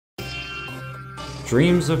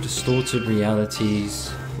Dreams of distorted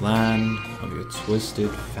realities, land of your twisted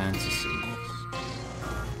fantasies.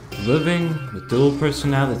 Living with dual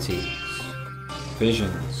personalities,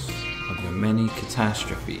 visions of your many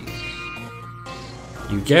catastrophes.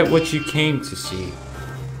 You get what you came to see,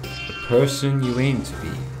 the person you aim to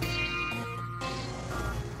be.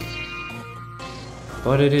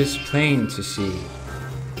 But it is plain to see,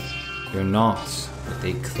 you're not what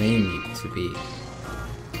they claim you to be.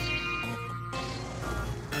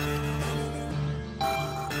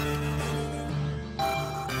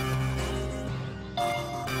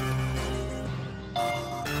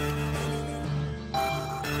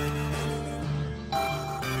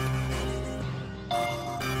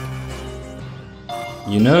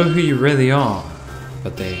 You know who you really are,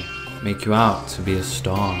 but they make you out to be a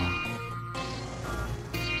star.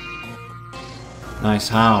 Nice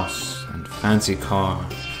house and fancy car,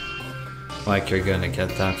 like you're gonna get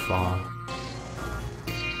that far.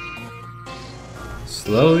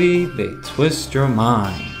 Slowly they twist your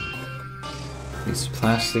mind. These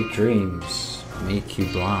plastic dreams make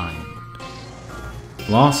you blind,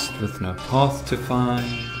 lost with no path to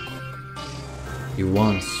find. You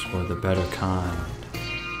once were the better kind.